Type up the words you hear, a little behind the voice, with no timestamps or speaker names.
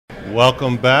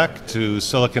Welcome back to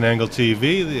SiliconANGLE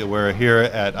TV. We're here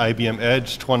at IBM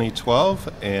Edge 2012,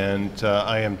 and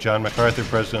I am John McArthur,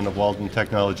 President of Walden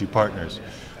Technology Partners.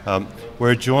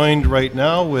 We're joined right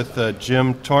now with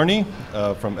Jim Torney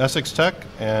from Essextec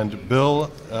and Bill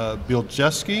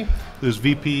Bieljeski, who's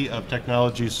VP of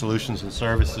Technology Solutions and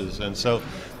Services. And so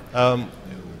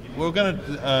we're going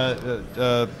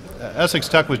to,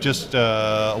 Essextec was just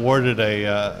awarded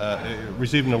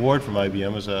received an award from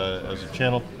IBM as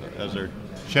our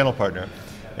channel partner.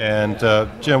 And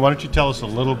Jim, why don't you tell us a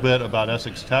little bit about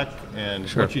Essextec and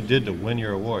what you did to win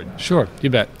your award? Sure,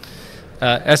 you bet.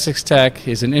 Essextec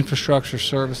is an infrastructure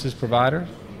services provider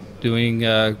doing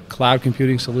cloud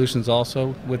computing solutions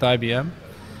also with IBM.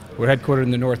 We're headquartered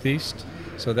in the Northeast,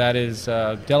 so that is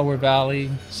Delaware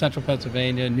Valley, Central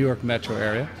Pennsylvania, New York metro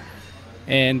area.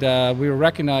 And we were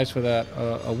recognized for that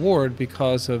award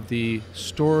because of the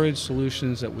storage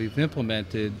solutions that we've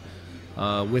implemented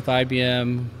with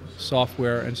IBM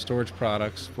software and storage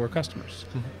products for customers,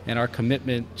 and our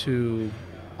commitment to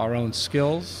our own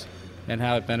skills and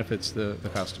how it benefits the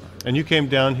customer. And you came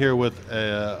down here with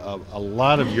a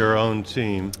lot of your own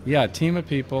team. Yeah, a team of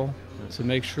people to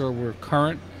make sure we're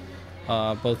current,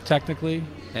 both technically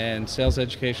and sales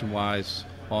education-wise,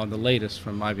 on the latest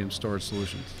from IBM Storage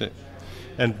Solutions. Okay.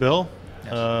 And Bill,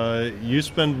 yes. You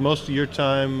spend most of your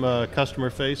time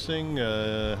customer-facing,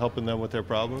 helping them with their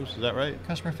problems, is that right?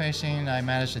 Customer-facing, I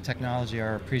manage the technology,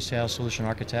 our pre-sales solution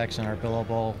architects, and our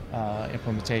billable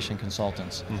implementation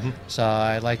consultants. So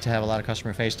I like to have a lot of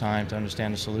customer face time to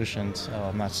understand the solutions. So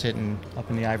I'm not sitting up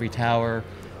in the ivory tower,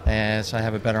 and so I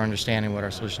have a better understanding of what our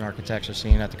solution architects are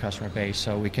seeing at the customer base,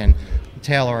 so we can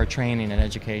tailor our training and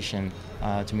education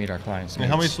to meet our clients' needs.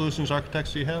 And how many solutions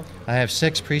architects do you have? I have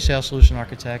 6 pre-sale solution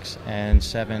architects and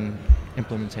 7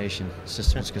 implementation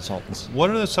systems consultants. What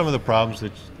are some of the problems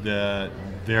that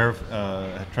they're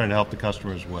trying to help the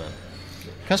customers with?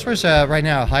 Customers right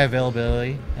now, high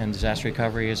availability and disaster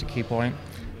recovery is a key point,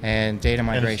 and data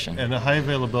migration. And the high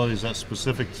availability, is that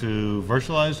specific to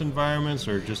virtualized environments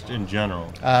or just in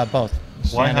general? Both.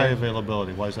 Why high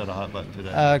availability? Why is that a hot button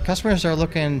today? Customers are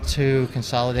looking to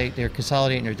consolidate. They're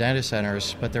consolidating their data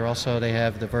centers, but they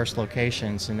have diverse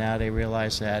locations, and now they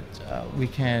realize that we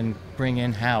can bring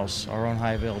in-house our own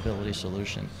high availability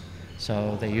solution.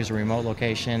 So they use a remote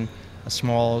location, a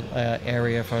small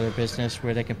area for their business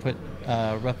where they can put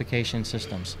replication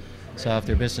systems. So if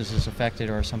their business is affected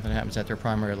or something happens at their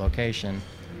primary location,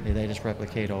 they just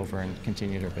replicate over and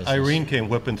continue their business. Irene came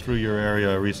whipping through your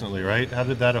area recently, right? How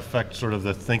did that affect sort of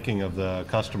the thinking of the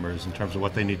customers in terms of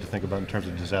what they need to think about in terms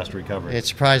of disaster recovery? It's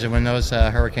surprising when those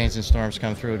hurricanes and storms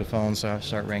come through, the phones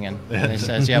start ringing. And it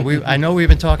says, yeah, I know we've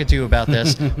been talking to you about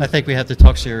this. I think we have to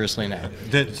talk seriously now.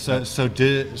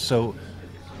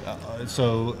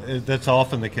 So that's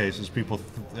often the case, is people,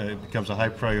 it becomes a high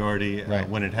priority right.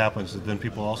 When it happens, then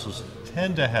people also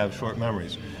tend to have short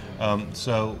memories.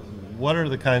 So what are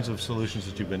the kinds of solutions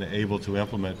that you've been able to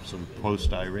implement sort of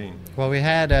post-Irene? Well, we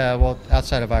had,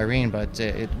 outside of Irene, but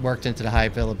it worked into the high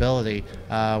availability,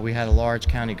 we had a large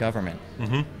county government.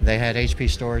 They had HP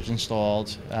storage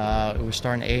installed. It was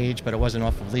starting to age, but it wasn't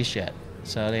off of lease yet.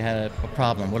 So they had a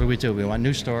problem. What do? We want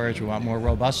new storage, we want more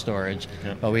robust storage,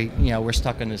 but we're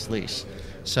stuck in this lease.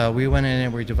 So we went in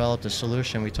and we developed a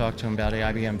solution. We talked to them about the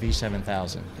IBM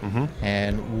V7000.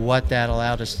 And what that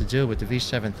allowed us to do with the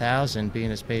V7000, being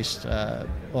it's based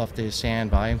off the SAN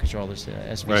volume controller,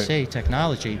 SVC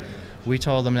technology, we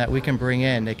told them that we can bring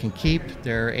in, they can keep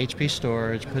their HP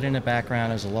storage, put in the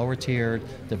background as a lower tiered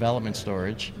development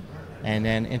storage, and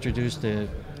then introduce the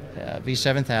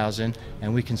V7000,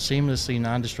 and we can seamlessly,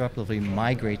 non-disruptively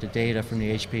migrate the data from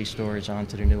the HP storage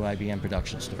onto the new IBM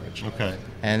production storage. Okay.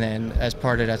 And then as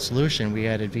part of that solution, we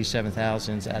added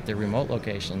V7000s at their remote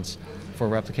locations for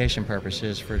replication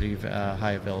purposes for the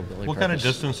high availability What purpose. kind of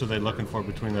distance are they looking for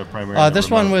between their primary and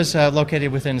This remote? one was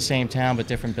located within the same town but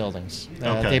different buildings.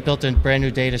 Okay. They built a brand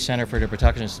new data center for their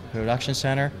production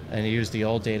center, and they used the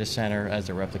old data center as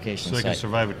a replication So they site. can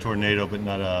survive a tornado but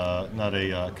not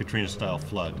a Katrina-style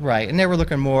flood. Right, and they were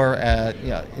looking more at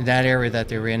in that area that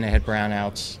they were in, they had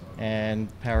brownouts and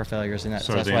power failures, and that's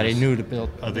why they knew to build.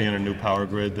 Are they in a new power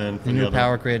grid then? The new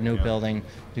power grid, new building,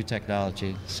 new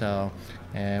technology. So,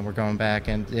 and we're going back,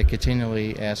 and they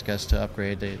continually ask us to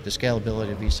upgrade. The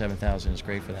scalability of V7000 is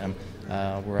great for them.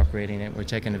 We're upgrading it. We're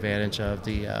taking advantage of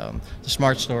the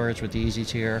smart storage with the easy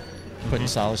tier, putting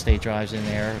solid state drives in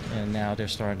there, and now they're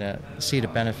starting to see the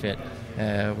benefit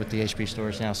with the HP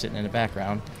storage now sitting in the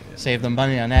background. Save them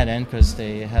money on that end because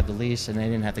they had the lease and they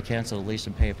didn't have to cancel the lease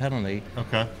and pay a penalty.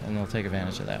 Okay. And they'll take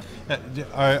advantage of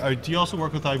that. Do you also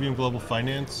work with IBM Global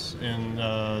Finance in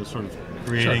sort of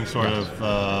creating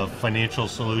financial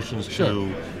solutions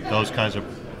to those kinds of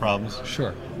problems?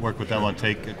 Sure. Work with them on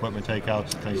equipment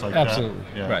takeouts and things like Absolutely.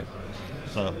 that? Yeah. Right.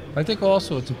 So I think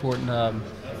also it's important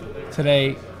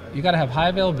today, you got to have high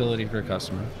availability for your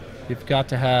customer. You've got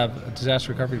to have a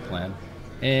disaster recovery plan.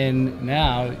 And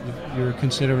now you're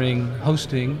considering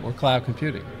hosting or cloud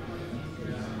computing.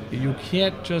 You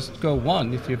can't just go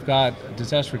one. If you've got a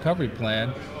disaster recovery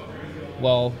plan,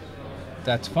 well,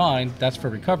 that's fine, that's for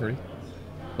recovery,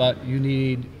 but you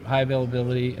need high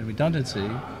availability and redundancy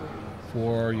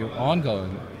for your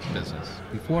ongoing business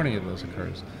before any of those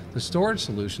occurs. The storage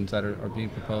solutions that are being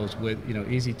proposed with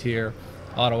easy tier,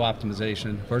 auto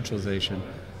optimization, virtualization,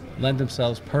 lend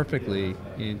themselves perfectly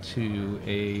into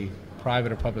a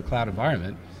private or public cloud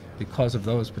environment because of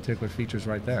those particular features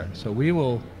right there. So we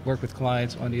will work with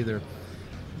clients on either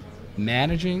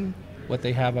managing what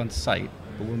they have on site,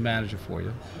 but we'll manage it for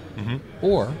you,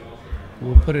 or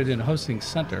we'll put it in a hosting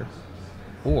center,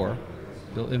 or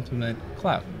we'll implement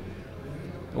cloud,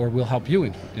 or we'll help you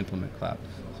implement cloud.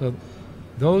 So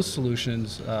those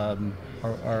solutions are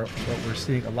what we're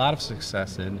seeing a lot of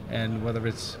success in, and whether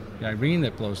it's Irene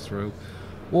that blows through,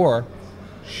 or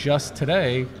just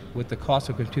today, with the cost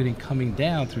of computing coming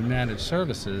down through managed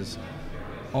services,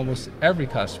 almost every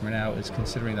customer now is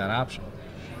considering that option.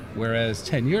 Whereas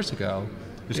 10 years ago,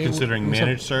 is considering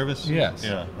managed service? Yes.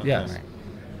 Yeah. Okay. Yes.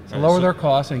 To lower their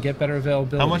costs and get better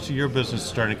availability. How much of your business is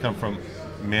starting to come from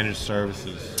managed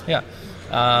services? Yeah.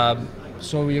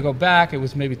 So you go back, it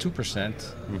was maybe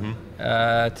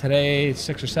 2%. Today, it's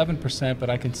 6 or 7%, but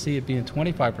I can see it being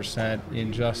 25%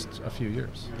 in just a few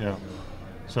years. Yeah.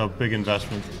 So big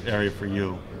investment area for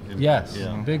you. Yes,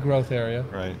 big growth area.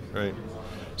 Right, right.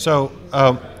 So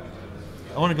I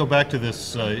want to go back to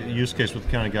this use case with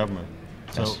the county government.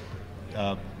 So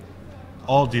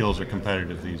all deals are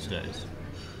competitive these days.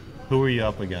 Who are you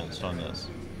up against on this?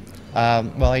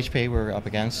 Well, HP we're up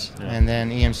against, and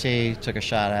then EMC took a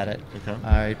shot at it. Okay.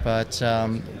 All right, but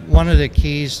one of the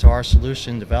keys to our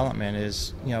solution development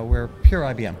is, we're pure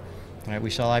IBM. Right,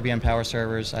 we sell IBM Power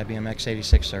servers, IBM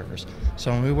x86 servers. So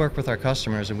when we work with our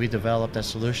customers and we develop that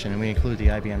solution and we include the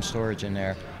IBM storage in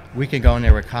there, we can go in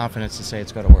there with confidence and say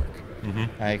it's going to work.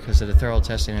 Right, because of the thorough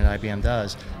testing that IBM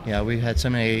does. We've had so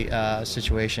many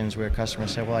situations where customers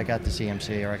say, well, I got this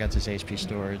EMC or I got this HP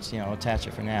storage, attach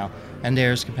it for now. And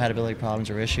there's compatibility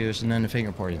problems or issues, and then the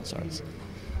fingerprinting starts.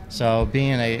 So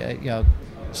being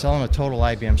selling a total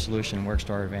IBM solution works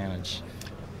to our advantage.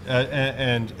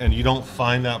 And you don't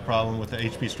find that problem with the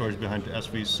HP storage behind the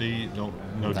SVC? No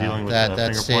dealing with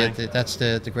fingerprinting? That's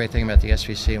the great thing about the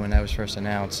SVC when that was first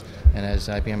announced, and as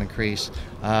IBM increased,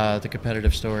 the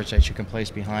competitive storage that you can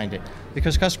place behind it.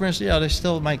 Because customers, they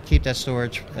still might keep that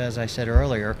storage, as I said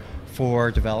earlier, for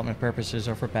development purposes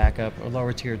or for backup or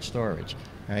lower tiered storage.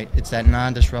 Right? It's that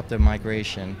non-disruptive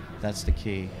migration that's the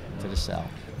key to the sell.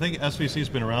 I think SVC's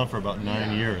been around for about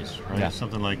 9 years, right? Yeah.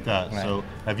 Something like that. Right. So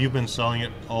have you been selling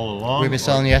it all along? We've been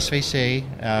selling the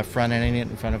SVC, front-ending it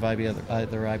in front of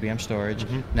other IBM storage.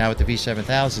 Now with the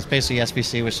V7000, it's basically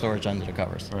SVC with storage under the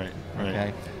covers. Right, right.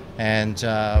 Okay? And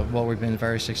what we've been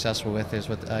very successful with is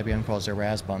what IBM calls their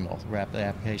RAS bundle, Rapid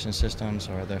Application Systems,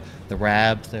 or the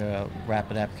RAB, the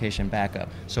Rapid Application Backup.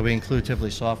 So we include Tivoli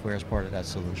software as part of that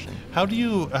solution. How do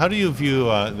you view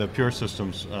the Pure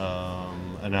Systems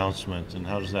announcement, and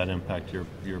how does that impact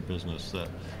your business?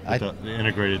 The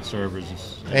integrated servers.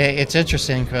 It's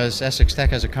interesting because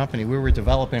Essextec as a company, we were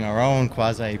developing our own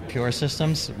quasi-Pure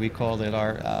systems. We called it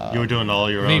our... you were doing all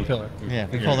your own? V-pillar. Yeah,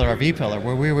 we called it our V-pillar,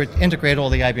 where we would integrate all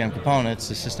the IBM components,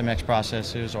 the System X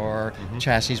processors or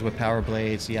chassis with power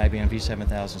blades, the IBM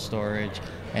V7000 storage,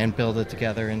 and build it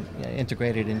together and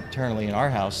integrate it internally in our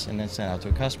house and then send out to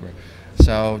a customer.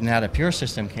 So now that Pure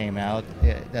System came out,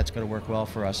 that's going to work well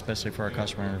for us, especially for our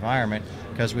customer environment,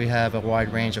 because we have a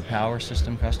wide range of Power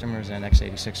System customers and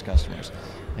x86 customers.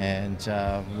 And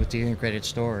with the integrated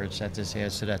storage, that just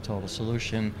adds to that total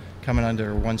solution, coming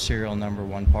under one serial number,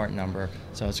 one part number.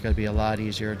 So it's going to be a lot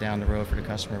easier down the road for the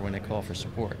customer when they call for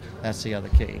support. That's the other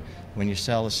key. When you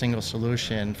sell a single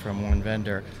solution from one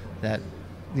vendor, that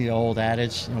the old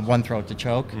adage, one throat to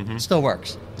choke, it still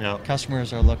works. Yeah.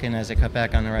 Customers are looking, as they cut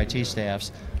back on their IT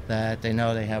staffs, that they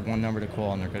know they have one number to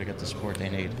call and they're going to get the support they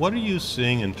need. What are you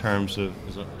seeing in terms of,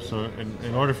 so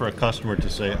in order for a customer to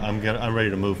say, I'm ready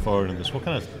to move forward in this, what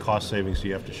kind of cost savings do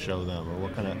you have to show them, or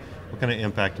what kind of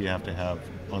impact do you have to have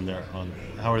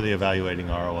how are they evaluating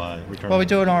ROI? Well, we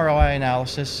do an ROI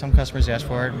analysis. Some customers ask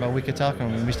for it, but we could talk to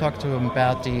them. We talk to them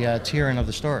about the tiering of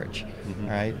the storage. Mm-hmm.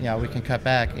 Right? You know, we can cut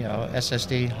back. You know,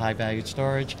 SSD, high-valued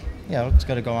storage. You know, it's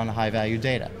going to go on to high-value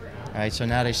data. Right? So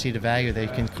now they see the value. They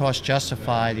can cost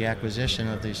justify the acquisition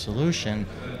of the solution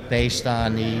based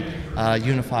on the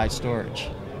unified storage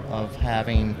of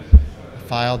having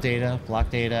file data, block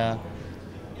data,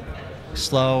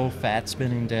 slow, fat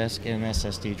spinning disk, and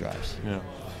SSD drives. Yeah.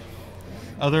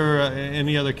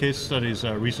 Any other case studies,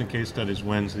 recent case studies,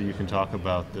 wins that you can talk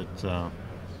about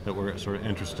that were sort of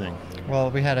interesting?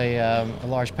 Well, we had a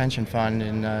large pension fund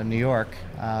in New York.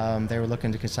 They were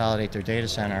looking to consolidate their data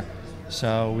center,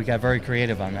 so we got very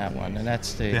creative on that one. And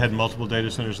that's They had multiple data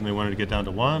centers and they wanted to get down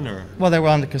to one, or? Well, they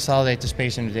wanted to consolidate the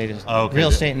space in the data center. Oh, okay. Real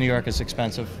estate in New York is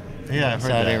expensive. Yeah, I've heard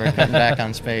so that. they were cutting back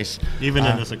on space. Even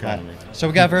in this economy. So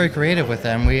we got very creative with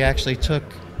them. We actually took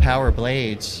power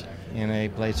blades in a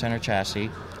blade center chassis,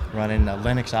 running a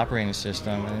Linux operating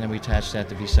system, and then we attached that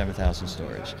to V7000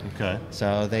 storage. Okay.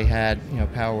 So they had, you know,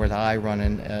 power with I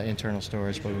running internal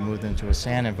storage, but we moved into a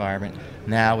SAN environment.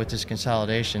 Now with this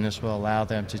consolidation, this will allow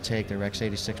them to take their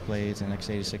x86 blades and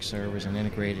x86 servers and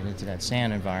integrate it into that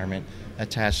SAN environment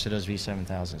attached to those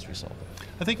V7000s we sold.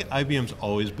 I think IBM's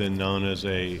always been known as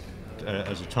a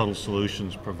total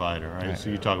solutions provider, right? So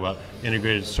you talk about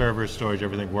integrated server storage,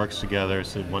 everything works together,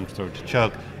 it's one throat to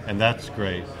choke, and that's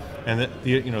great. And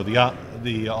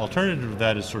the alternative to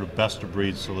that is sort of best of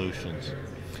breed solutions.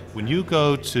 When you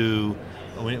go to,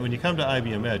 when you come to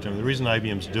IBM Edge, I mean, the reason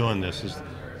IBM's doing this is,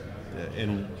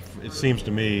 and it seems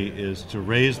to me, is to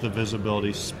raise the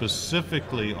visibility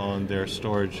specifically on their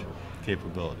storage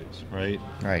capabilities, right?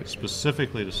 Right.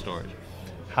 Specifically to storage.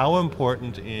 How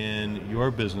important in your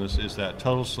business is that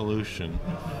total solution,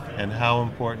 and how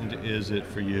important is it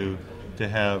for you to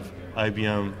have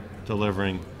IBM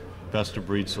delivering best of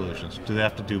breed solutions? Do they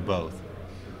have to do both?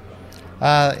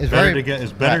 Is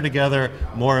better together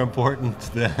more important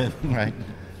than right?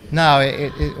 No,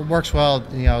 it works well.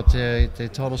 You know, the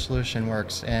total solution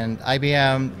works, and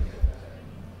IBM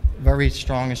very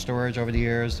strong in storage over the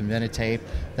years, invented tape.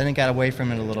 Then it got away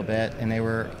from it a little bit, and they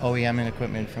were OEM-ing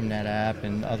equipment from NetApp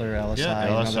and other LSI. Yeah,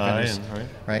 and LSI, other vendors.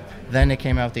 right. Then they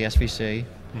came out with the SVC.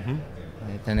 Mm-hmm.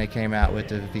 Right? Then they came out with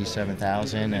the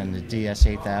V7000 and the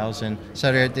DS8000.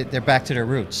 So they're back to their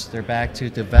roots. They're back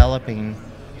to developing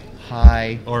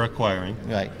high... Or acquiring.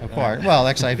 Right, acquired. Well,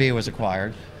 XIV was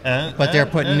acquired. But they're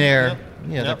putting their...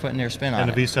 they're putting their spin on it.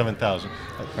 And the V7000.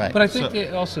 Right. But I think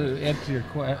it also adds to your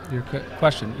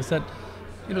question is that,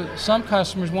 you know, some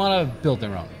customers want to build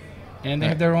their own, and they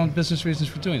have their own business reasons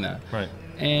for doing that. Right.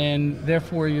 And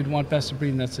therefore, you'd want best of breed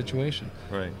in that situation.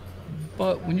 Right.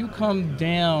 But when you come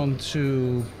down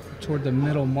toward the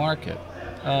middle market,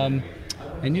 and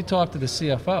you talk to the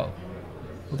CFO, well,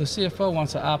 the CFO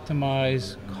wants to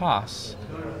optimize costs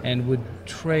and would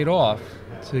trade off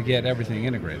to get everything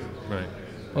integrated. Right.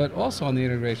 But also on the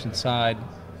integration side,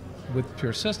 with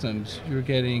Pure Systems, you're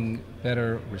getting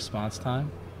better response time,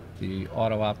 the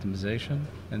auto optimization,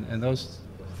 and those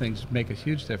things make a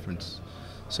huge difference.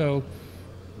 So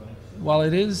while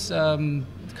it is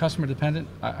customer dependent,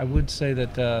 I would say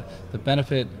that the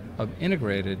benefit of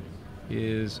integrated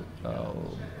is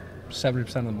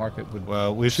 70% of the market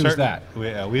would choose that.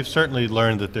 We've certainly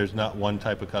learned that there's not one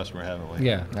type of customer, haven't we?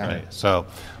 Yeah. Right. So,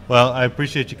 well, I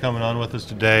appreciate you coming on with us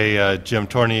today, Jim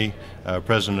Torney,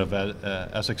 president of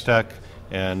Essextec,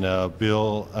 and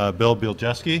Bill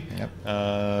Bieljeski,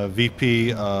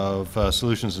 VP of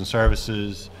Solutions and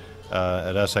Services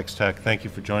at Essextec. Thank you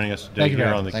for joining us today here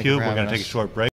on theCUBE. We're going to take a short break.